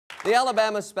The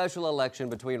Alabama special election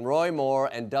between Roy Moore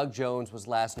and Doug Jones was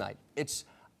last night. It's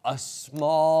a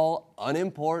small,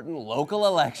 unimportant local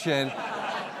election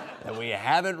that we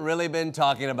haven't really been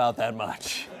talking about that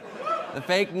much. The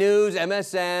fake news,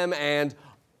 MSM, and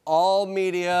all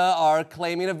media are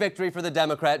claiming a victory for the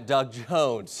Democrat Doug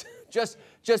Jones, just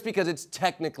because it's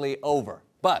technically over.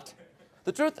 But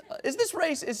the truth is, this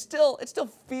race is still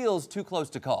feels too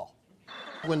close to call.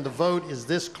 When the vote is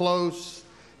this close,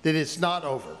 that it's not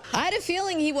over. I had a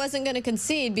feeling he wasn't going to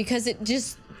concede because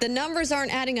the numbers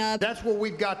aren't adding up. That's what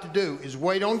we've got to do, is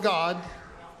wait on God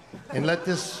and let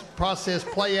this process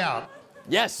play out.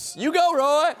 Yes, you go,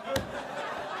 Roy.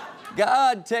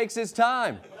 God takes his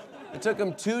time. It took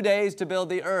him 2 days to build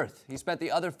the earth. He spent the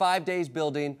other 5 days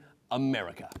building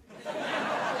America.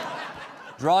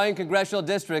 Drawing congressional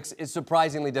districts is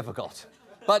surprisingly difficult.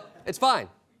 But it's fine.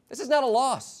 This is not a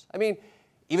loss. I mean,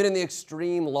 even in the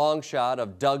extreme long shot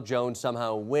of Doug Jones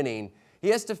somehow winning, he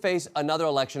has to face another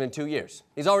election in 2 years.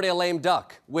 He's already a lame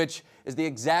duck, which is the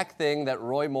exact thing that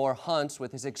Roy Moore hunts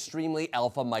with his extremely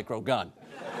alpha micro gun.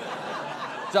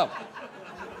 So,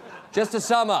 just to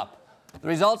sum up, the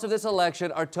results of this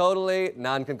election are totally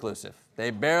non-conclusive.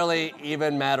 They barely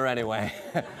even matter anyway.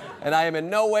 And I am in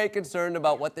no way concerned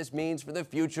about what this means for the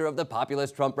future of the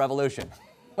populist Trump revolution.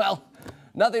 Well,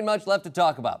 nothing much left to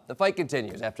talk about. The fight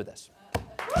continues after this.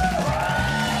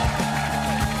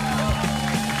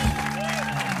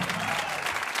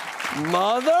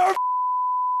 Mother...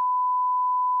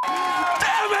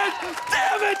 Damn it!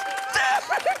 Damn it!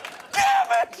 Damn it!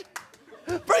 Damn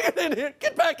it! Bring it in here.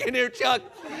 Get back in here, Chuck.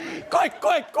 Quick,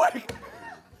 quick, quick.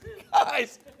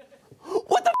 Guys,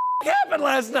 what the happened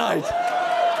last night?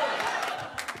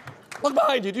 Look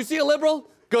behind you. Do you see a liberal?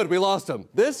 Good, we lost him.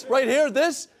 This right here,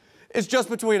 this is just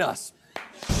between us.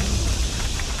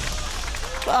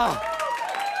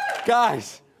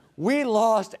 Guys, we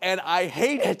lost and I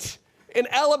hate it. In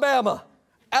Alabama.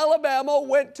 Alabama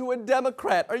went to a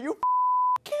Democrat. Are you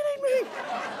kidding me?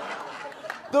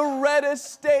 The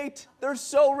reddest state. They're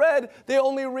so red, they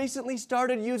only recently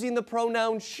started using the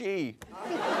pronoun she.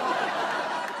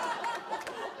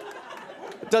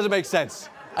 It doesn't make sense.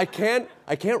 I can't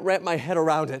wrap my head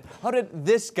around it. How did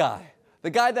this guy, the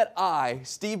guy that I,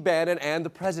 Steve Bannon, and the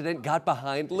president got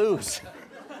behind lose?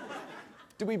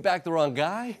 Did we back the wrong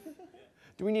guy?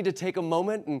 Do we need to take a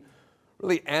moment and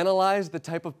really analyze the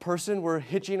type of person we're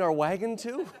hitching our wagon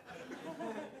to?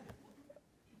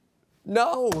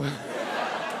 No.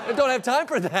 I don't have time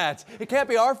for that. It can't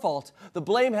be our fault. The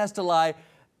blame has to lie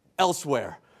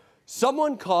elsewhere.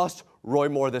 Someone cost Roy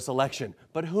Moore this election.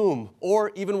 But whom?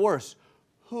 Or even worse,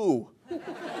 who?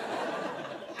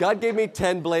 God gave me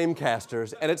 10 blame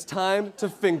casters, and it's time to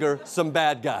finger some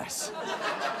bad guys.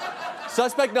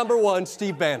 Suspect number 1,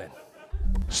 Steve Bannon.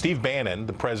 Steve Bannon,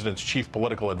 the president's chief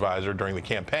political advisor during the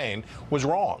campaign, was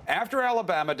wrong. After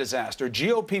Alabama disaster,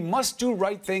 GOP must do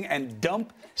right thing and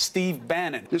dump Steve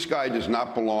Bannon. This guy does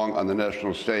not belong on the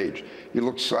national stage. He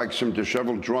looks like some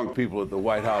disheveled drunk. People at the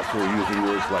White House who are using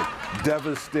words like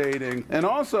devastating and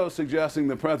also suggesting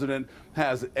the president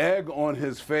has egg on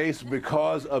his face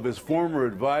because of his former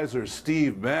advisor,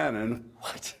 Steve Bannon.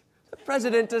 What? The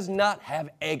president does not have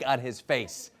egg on his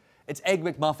face. It's Egg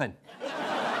McMuffin.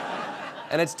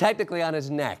 And it's technically on his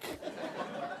neck.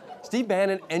 Steve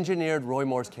Bannon engineered Roy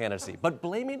Moore's candidacy, but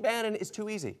blaming Bannon is too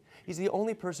easy. He's the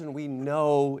only person we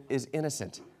know is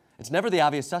innocent. It's never the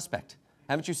obvious suspect.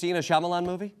 Haven't you seen a Shyamalan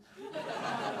movie?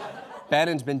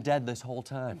 Bannon's been dead this whole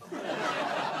time.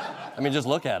 I mean, just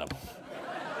look at him.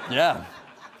 Yeah.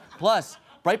 Plus,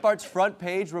 Breitbart's front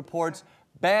page reports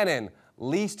Bannon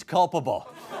least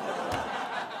culpable.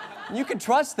 You can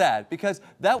trust that because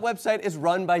that website is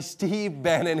run by Steve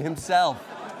Bannon himself.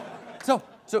 So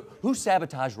who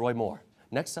sabotaged Roy Moore?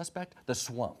 Next suspect, the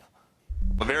swamp.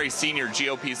 A very senior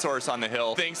GOP source on the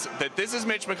Hill thinks that this is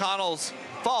Mitch McConnell's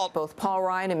fault. Both Paul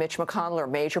Ryan and Mitch McConnell are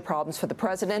major problems for the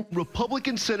president.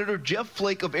 Republican Senator Jeff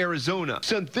Flake of Arizona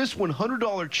sent this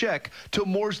 $100 check to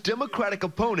Moore's Democratic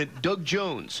opponent, Doug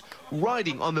Jones.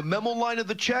 Writing on the memo line of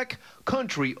the check,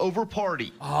 country over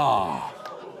party.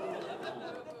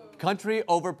 Country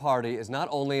over party is not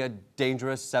only a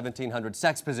dangerous 1700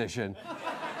 sex position,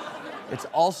 it's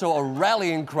also a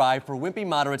rallying cry for wimpy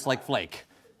moderates like Flake.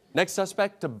 Next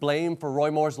suspect to blame for Roy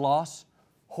Moore's loss,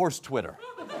 horse Twitter.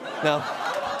 Now,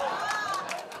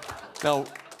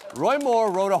 Roy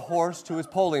Moore rode a horse to his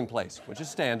polling place, which is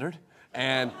standard,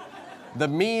 and the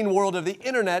mean world of the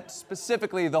internet,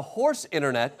 specifically the horse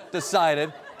internet,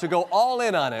 decided to go all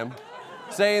in on him,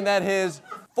 saying that his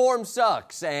form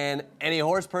sucks, and any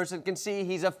horse person can see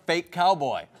he's a fake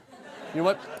cowboy. You know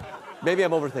what? Maybe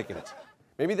I'm overthinking it.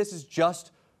 Maybe this is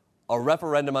just A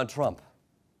referendum on Trump.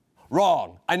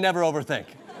 Wrong. I never overthink.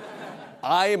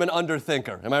 I am an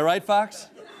underthinker. Am I right, Fox?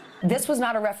 This was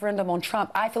not a referendum on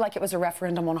Trump. I feel like it was a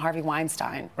referendum on Harvey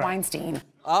Weinstein. Weinstein.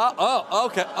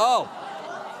 Okay.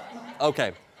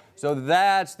 Okay. So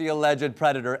that's the alleged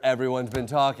predator everyone's been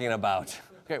talking about.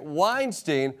 Okay,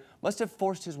 Weinstein must have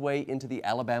forced his way into the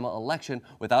Alabama election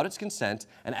without its consent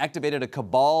and activated a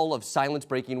cabal of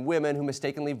silence-breaking women who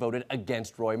mistakenly voted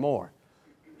against Roy Moore.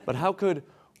 But how could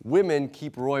women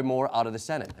keep Roy Moore out of the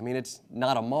Senate? I mean, it's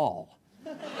not a mall.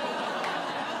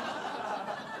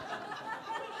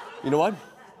 You know what?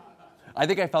 I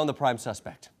think I found the prime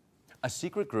suspect. A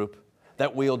secret group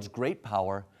that wields great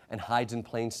power and hides in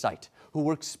plain sight, who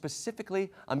works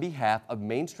specifically on behalf of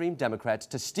mainstream Democrats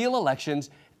to steal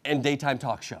elections and daytime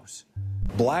talk shows.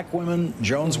 Black women,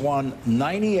 Jones won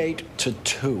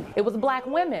 98-2. It was black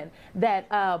women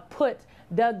that put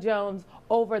Doug Jones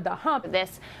over the hump.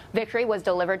 This victory was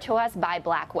delivered to us by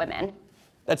black women.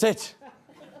 That's it.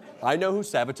 I know who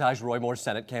sabotaged Roy Moore's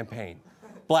Senate campaign.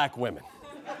 Black women.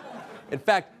 In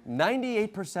fact,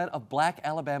 98% of black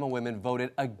Alabama women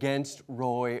voted against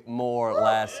Roy Moore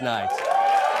last night.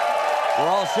 We're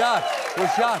all shocked. We're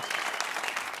shocked.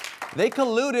 They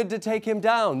colluded to take him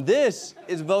down. This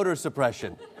is voter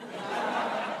suppression.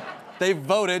 They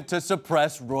voted to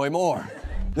suppress Roy Moore.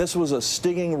 This was a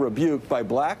stinging rebuke by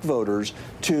black voters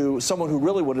to someone who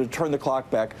really wanted to turn the clock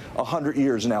back 100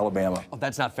 years in Alabama. Oh,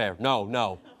 that's not fair.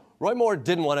 No. Roy Moore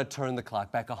didn't want to turn the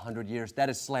clock back 100 years. That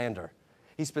is slander.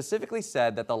 He specifically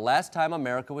said that the last time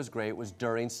America was great was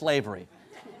during slavery,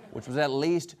 which was at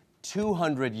least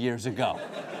 200 years ago.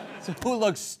 So who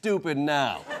looks stupid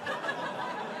now?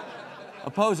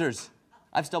 Opposers,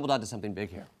 I've stumbled onto something big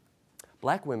here.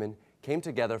 Black women came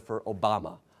together for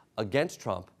Obama against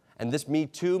Trump and this Me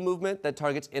Too movement that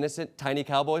targets innocent tiny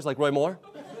cowboys like Roy Moore.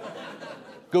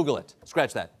 Google it.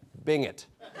 Scratch that. Bing it.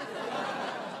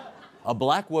 A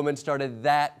black woman started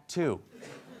that too.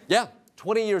 Yeah,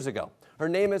 20 years ago. Her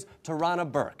name is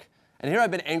Tarana Burke. And here I've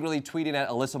been angrily tweeting at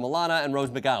Alyssa Milano and Rose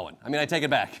McGowan. I mean, I take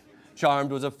it back.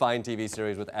 Charmed was a fine TV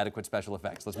series with adequate special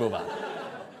effects. Let's move on.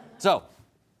 So,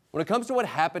 when it comes to what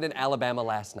happened in Alabama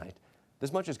last night,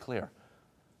 this much is clear.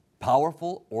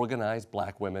 Powerful, organized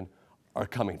black women are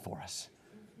coming for us.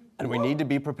 And we need to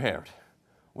be prepared.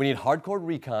 We need hardcore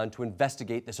recon to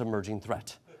investigate this emerging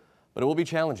threat. But it will be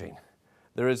challenging.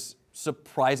 There is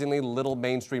surprisingly little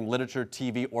mainstream literature,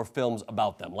 TV, or films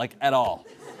about them, like at all.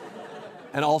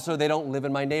 And also, they don't live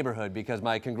in my neighborhood because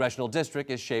my congressional district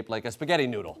is shaped like a spaghetti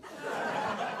noodle.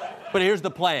 But here's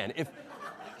the plan. If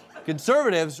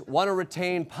conservatives want to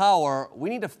retain power, we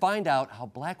need to find out how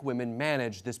black women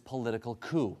manage this political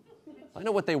coup. Find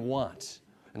out what they want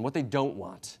and what they don't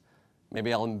want.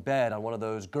 Maybe I'll embed on one of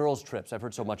those girls' trips I've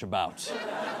heard so much about.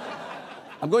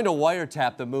 I'm going to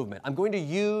wiretap the movement. I'm going to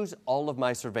use all of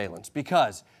my surveillance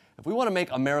because if we want to make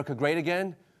America great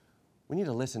again, we need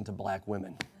to listen to black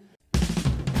women.